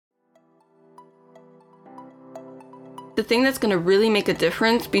The thing that's going to really make a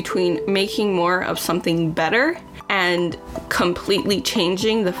difference between making more of something better and completely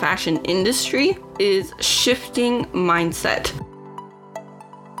changing the fashion industry is shifting mindset.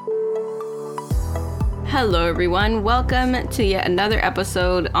 Hello everyone, welcome to yet another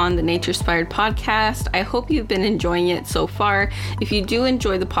episode on the Nature Inspired podcast. I hope you've been enjoying it so far. If you do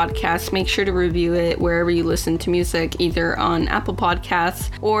enjoy the podcast, make sure to review it wherever you listen to music, either on Apple Podcasts,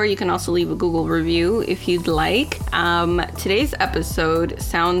 or you can also leave a Google review if you'd like. Today's episode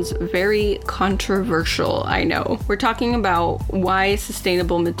sounds very controversial, I know. We're talking about why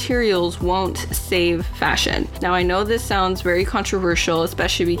sustainable materials won't save fashion. Now I know this sounds very controversial,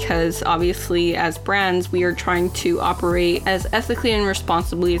 especially because obviously as brands, we are trying to operate as ethically and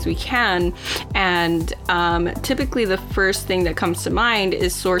responsibly as we can, and typically the first thing that comes to mind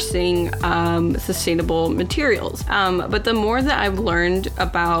is sourcing sustainable materials. But the more that I've learned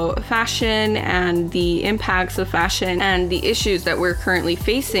about fashion and the impacts of fashion and the issues that we're currently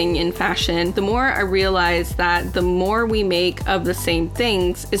facing in fashion, the more I realize that the more we make of the same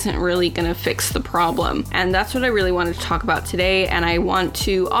things isn't really going to fix the problem. And that's what I really wanted to talk about today, and I want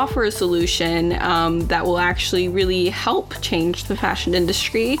to offer a solution that will actually really help change the fashion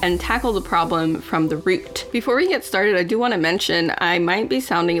industry and tackle the problem from the root. Before we get started, I do want to mention I might be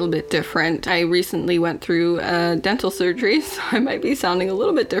sounding a little bit different. I recently went through dental surgery, so I might be sounding a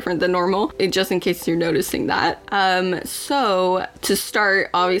little bit different than normal, just in case you're noticing that. So to start,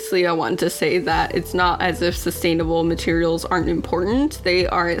 obviously I want to say that it's not as if sustainable materials aren't important. They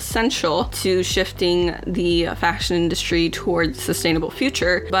are essential to shifting the fashion industry towards a sustainable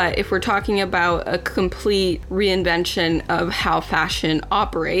future. But if we're talking about a complete reinvention of how fashion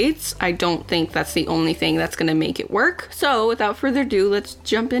operates, I don't think that's the only thing that's going to make it work. So without further ado, let's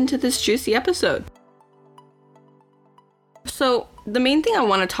jump into this juicy episode. So the main thing I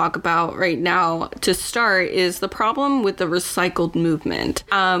want to talk about right now to start is the problem with the recycled movement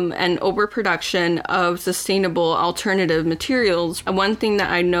and overproduction of sustainable alternative materials. And one thing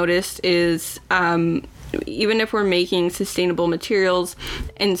that I noticed is even if we're making sustainable materials,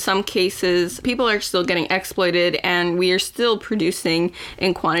 in some cases, people are still getting exploited and we are still producing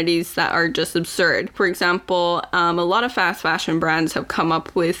in quantities that are just absurd. For example, a lot of fast fashion brands have come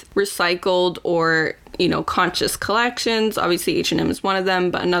up with recycled or conscious collections. Obviously H&M is one of them,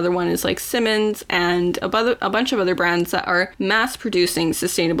 but another one is like Simmons and a bunch of other brands that are mass producing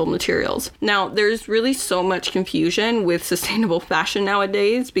sustainable materials. Now, there's really so much confusion with sustainable fashion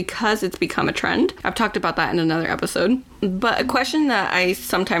nowadays because it's become a trend. I've talked about that in another episode. But a question that I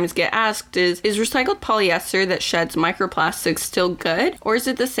sometimes get asked is recycled polyester that sheds microplastics still good, or is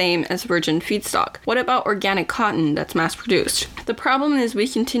it the same as virgin feedstock? What about organic cotton that's mass produced? The problem is we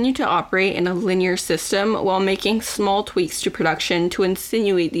continue to operate in a linear system while making small tweaks to production to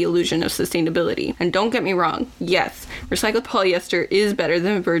insinuate the illusion of sustainability. And don't get me wrong, yes, recycled polyester is better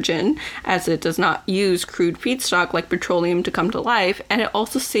than virgin, as it does not use crude feedstock like petroleum to come to life, and it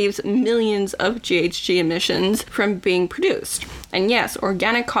also saves millions of GHG emissions from being produced. And yes,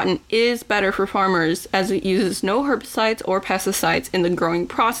 organic cotton is better for farmers as it uses no herbicides or pesticides in the growing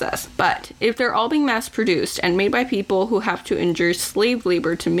process. But if they're all being mass produced and made by people who have to endure slave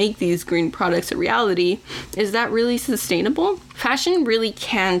labor to make these green products a reality, is that really sustainable? Fashion really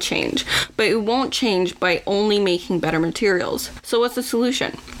can change, but it won't change by only making better materials. So what's the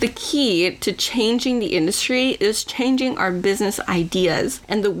solution? The key to changing the industry is changing our business ideas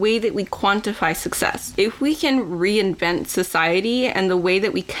and the way that we quantify success. If we can reinvent society and the way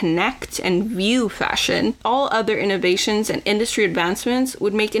that we connect and view fashion, all other innovations and industry advancements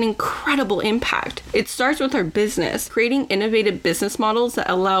would make an incredible impact. It starts with our business, creating innovative business models that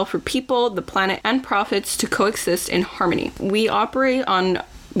allow for people, the planet, and profits to coexist in harmony. We operate on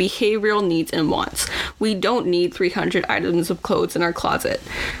behavioral needs and wants. We don't need 300 items of clothes in our closet.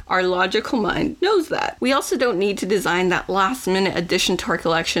 Our logical mind knows that. We also don't need to design that last minute addition to our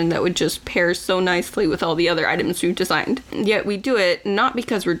collection that would just pair so nicely with all the other items we've designed. Yet we do it not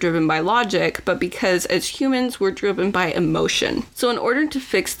because we're driven by logic, but because as humans we're driven by emotion. So in order to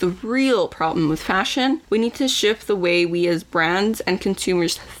fix the real problem with fashion, we need to shift the way we as brands and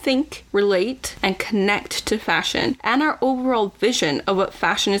consumers think, relate, and connect to fashion, and our overall vision of what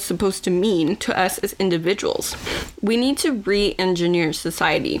fashion is supposed to mean to us as individuals. We need to re-engineer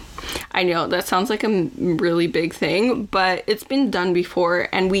society. I know that sounds like a really big thing, but it's been done before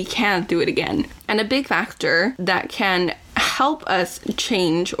and we can do it again. And a big factor that can help us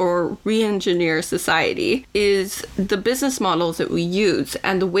change or re-engineer society is the business models that we use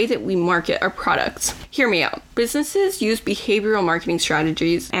and the way that we market our products. Hear me out. Businesses use behavioral marketing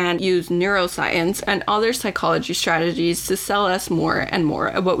strategies and use neuroscience and other psychology strategies to sell us more and more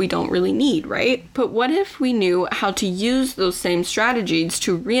of what we don't really need, right? But what if we knew how to use those same strategies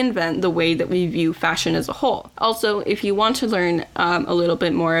to reinvent the way that we view fashion as a whole? Also, if you want to learn a little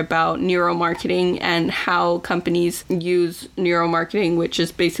bit more about neuromarketing and how companies use neuromarketing, which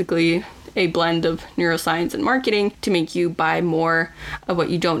is basically a blend of neuroscience and marketing to make you buy more of what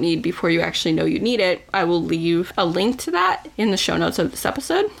you don't need before you actually know you need it, I will leave a link to that in the show notes of this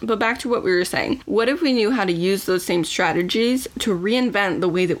episode. But back to what we were saying. What if we knew how to use those same strategies to reinvent the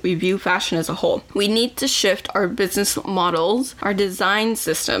way that we view fashion as a whole? We need to shift our business models, our design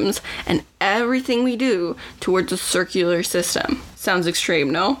systems, and everything we do towards a circular system. Sounds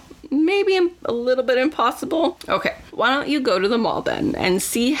extreme, no? Maybe a little bit impossible. Okay, why don't you go to the mall then and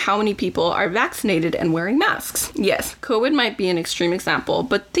see how many people are vaccinated and wearing masks? Yes, COVID might be an extreme example,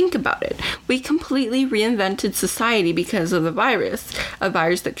 but think about it. We completely reinvented society because of the virus, a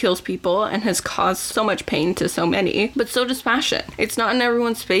virus that kills people and has caused so much pain to so many, but so does fashion. It's not in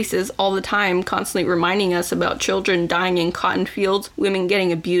everyone's faces all the time, constantly reminding us about children dying in cotton fields, women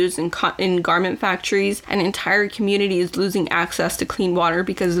getting abused in garment factories, and entire communities losing access to clean water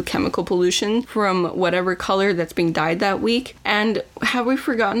because of chemical pollution from whatever color that's being dyed that week. And have we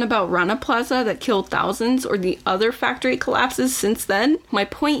forgotten about Rana Plaza that killed thousands, or the other factory collapses since then? My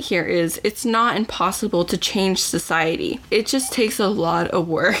point here is it's not impossible to change society. It just takes a lot of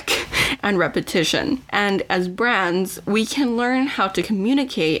work and repetition. And as brands, we can learn how to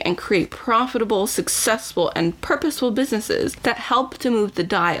communicate and create profitable, successful, and purposeful businesses that help to move the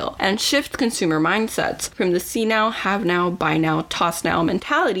dial and shift consumer mindsets from the see now, have now, buy now, toss now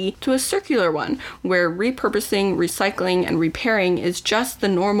mentality to a circular one where repurposing, recycling, and repairing is just the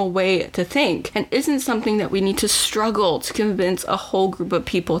normal way to think and isn't something that we need to struggle to convince a whole group of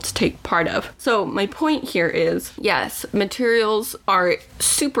people to take part of. So my point here is, yes, materials are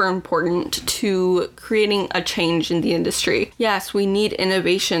super important to creating a change in the industry. Yes, we need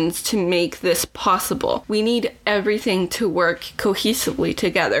innovations to make this possible. We need everything to work cohesively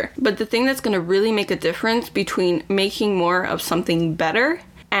together. But the thing that's going to really make a difference between making more of something better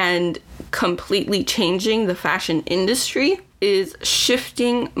and completely changing the fashion industry is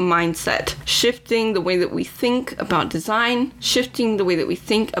shifting mindset, shifting the way that we think about design, shifting the way that we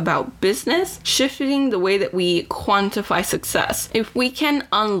think about business, shifting the way that we quantify success. If we can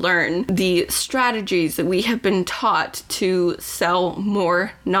unlearn the strategies that we have been taught to sell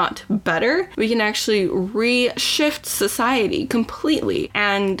more, not better, we can actually reshift society completely.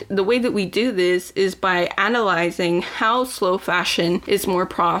 And the way that we do this is by analyzing how slow fashion is more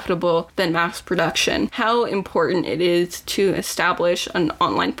profitable than mass production, how important it is to establish an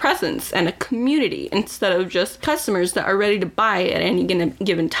online presence and a community instead of just customers that are ready to buy at any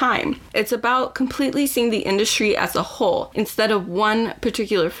given time. It's about completely seeing the industry as a whole instead of one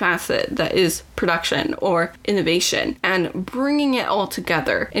particular facet that is production or innovation, and bringing it all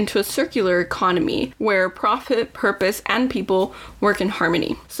together into a circular economy where profit, purpose, and people work in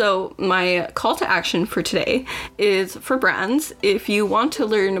harmony. So my call to action for today is for brands. If you want to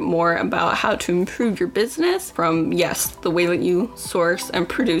learn more about how to improve your business from, yes, the way that you source and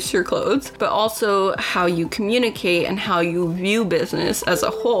produce your clothes, but also how you communicate and how you view business as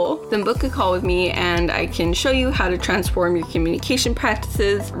a whole, then book a call with me and I can show you how to transform your communication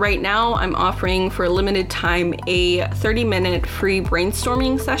practices. Right now, I'm offering for a limited time a 30-minute free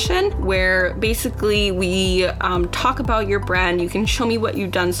brainstorming session where basically we talk about your brand. You can show me what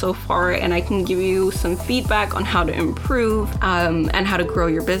you've done so far and I can give you some feedback on how to improve and how to grow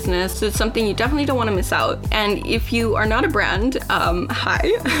your business. So it's something you definitely don't want to miss out. And if you are not a brand, hi.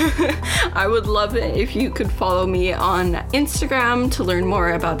 I would love it if you could follow me on Instagram to learn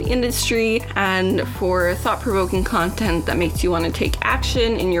more about the industry and for thought-provoking content that makes you want to take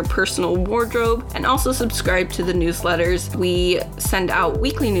action in your personal wardrobe, and also subscribe to the newsletters. We send out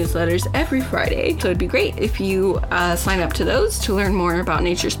weekly newsletters every Friday, so it'd be great if you sign up to those to learn more about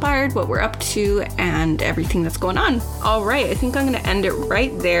Nature-Inspired, what we're up to, and everything that's going on. All right, I think I'm going to end it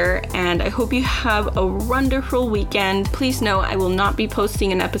right there, and I hope you have a wonderful weekend. Please know I will not be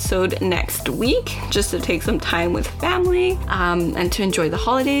posting an episode next week, just to take some time with family and to enjoy the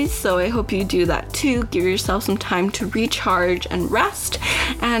holidays, so I hope you do that too. Give yourself some time to recharge and rest,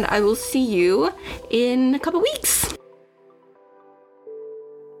 and I will see you in a couple weeks.